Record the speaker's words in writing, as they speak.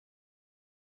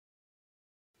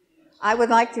I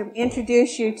would like to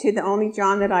introduce you to the only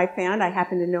John that I found. I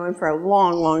happen to know him for a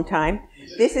long, long time.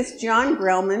 This is John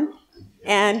Grellman,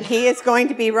 and he is going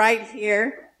to be right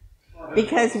here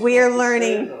because we are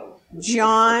learning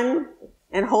John,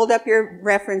 and hold up your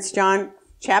reference, John,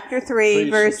 chapter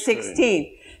 3, verse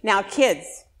 16. Now,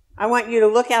 kids, I want you to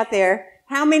look out there.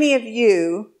 How many of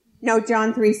you know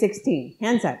John 3:16?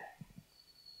 Hands up.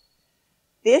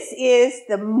 This is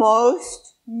the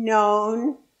most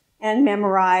known and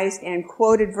memorized and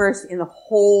quoted verse in the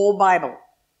whole Bible.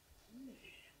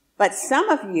 But some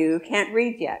of you can't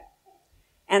read yet.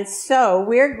 And so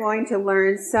we're going to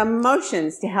learn some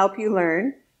motions to help you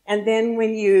learn. And then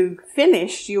when you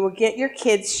finish, you will get your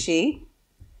kids' sheet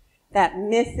that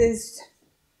Mrs.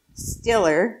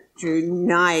 Stiller drew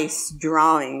nice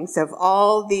drawings of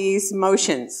all these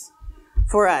motions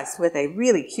for us with a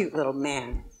really cute little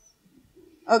man.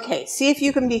 Okay, see if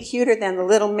you can be cuter than the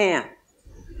little man.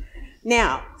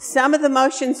 Now, some of the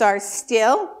motions are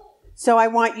still, so I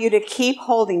want you to keep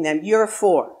holding them. You're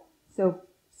 4. So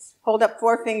hold up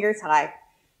 4 fingers high.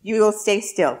 You will stay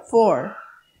still. 4.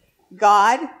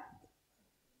 God.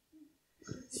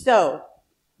 So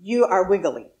you are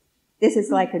wiggling. This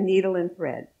is like a needle and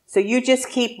thread. So you just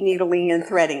keep needling and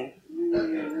threading.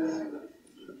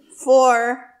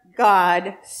 4.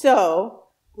 God so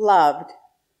loved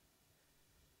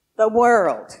the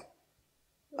world.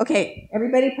 Okay,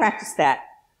 everybody practice that.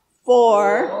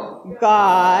 4.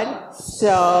 God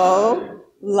so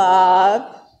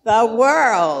loved the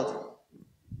world.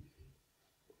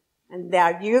 And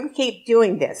now you keep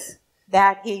doing this.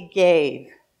 That he gave.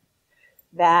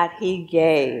 That he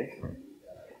gave.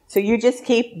 So you just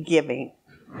keep giving.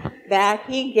 That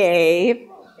he gave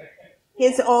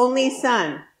his only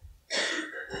son.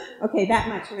 Okay, that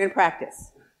much. We're going to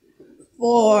practice.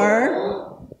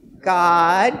 4.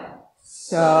 God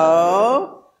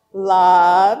so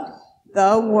loved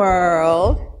the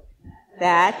world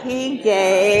that he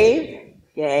gave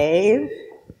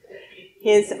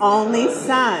his only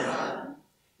son.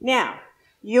 Now,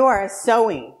 you are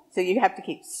sewing, so you have to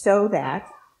keep so that,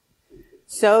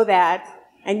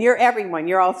 and you're everyone.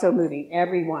 You're also moving.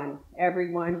 Everyone.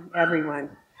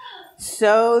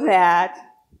 So that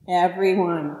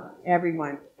everyone.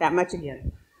 That much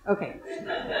again. Okay.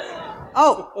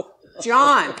 Oh,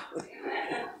 John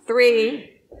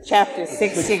 3, chapter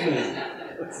 16.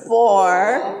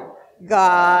 4,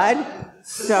 God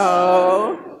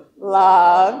so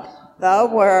loved the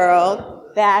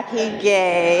world that he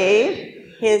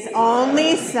gave his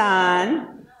only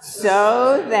son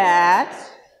so that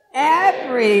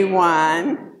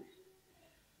everyone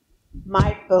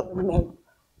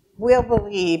will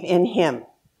believe in him.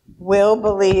 Will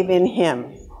believe in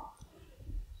him.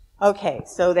 Okay,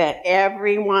 so that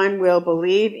everyone will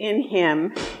believe in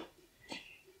him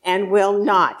and will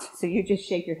not. So you just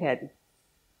shake your head.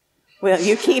 Well,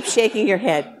 you keep shaking your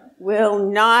head. Will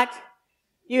not.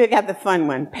 You got the fun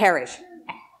one. Perish.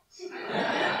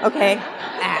 Okay.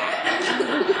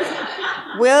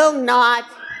 Will not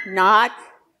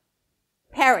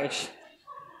perish,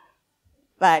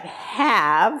 but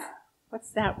have. What's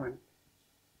that one?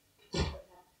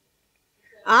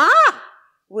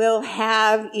 Will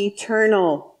have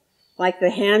eternal, like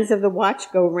the hands of the watch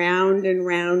go round and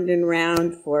round and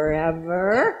round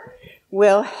forever.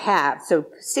 Will have. So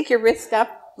stick your wrist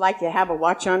up like you have a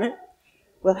watch on it.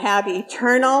 Will have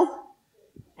eternal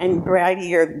and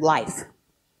brighter life.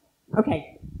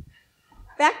 Okay.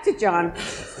 Back to John.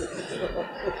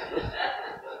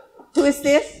 Who is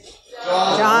this?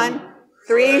 John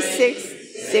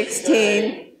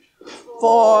 3:16.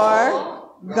 4,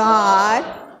 God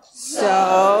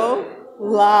so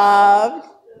loved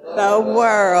the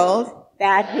world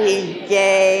that he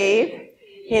gave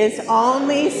his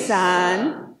only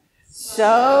son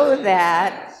so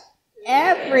that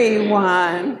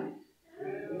everyone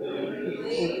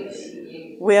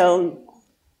will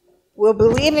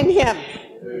believe in him.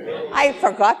 I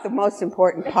forgot the most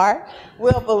important part.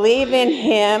 Will believe in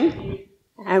him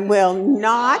and will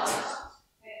not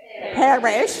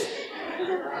perish,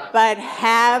 but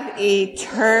have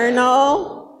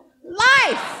eternal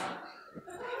life.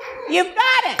 You've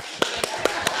got it.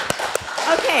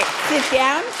 Okay, sit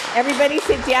down. Everybody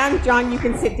sit down. John, you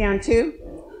can sit down too.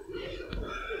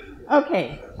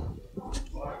 Okay.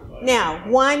 Now,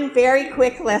 one very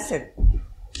quick lesson.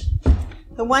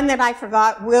 The one that I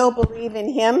forgot, will believe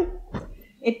in him.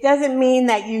 It doesn't mean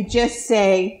that you just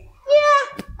say,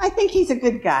 yeah, I think he's a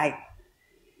good guy.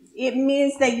 It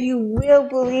means that you will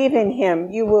believe in him.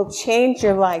 You will change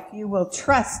your life. You will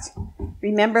trust.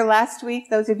 Remember last week,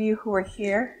 those of you who were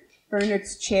here,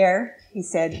 Bernard's chair, he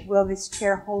said, will this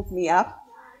chair hold me up?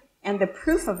 And the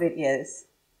proof of it is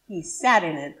he sat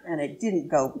in it and it didn't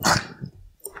go.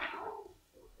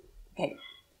 Okay.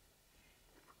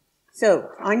 So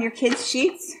on your kids'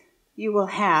 sheets, you will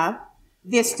have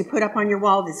this to put up on your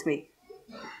wall this week.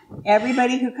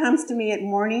 Everybody who comes to me at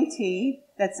morning tea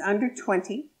that's under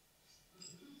 20,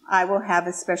 I will have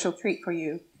a special treat for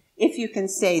you if you can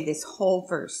say this whole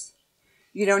verse.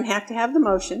 You don't have to have the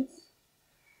motions,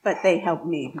 but they help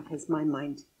me because my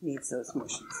mind needs those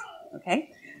motions. Okay?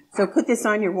 So put this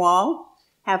on your wall,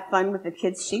 have fun with the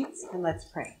kids' sheets, and let's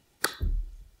pray.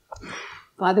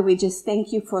 Father, we just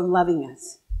thank you for loving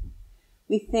us.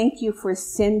 We thank you for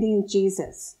sending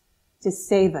Jesus to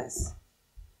save us.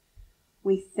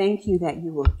 We thank you that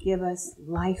you will give us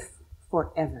life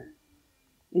forever.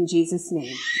 In Jesus'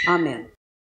 name, amen.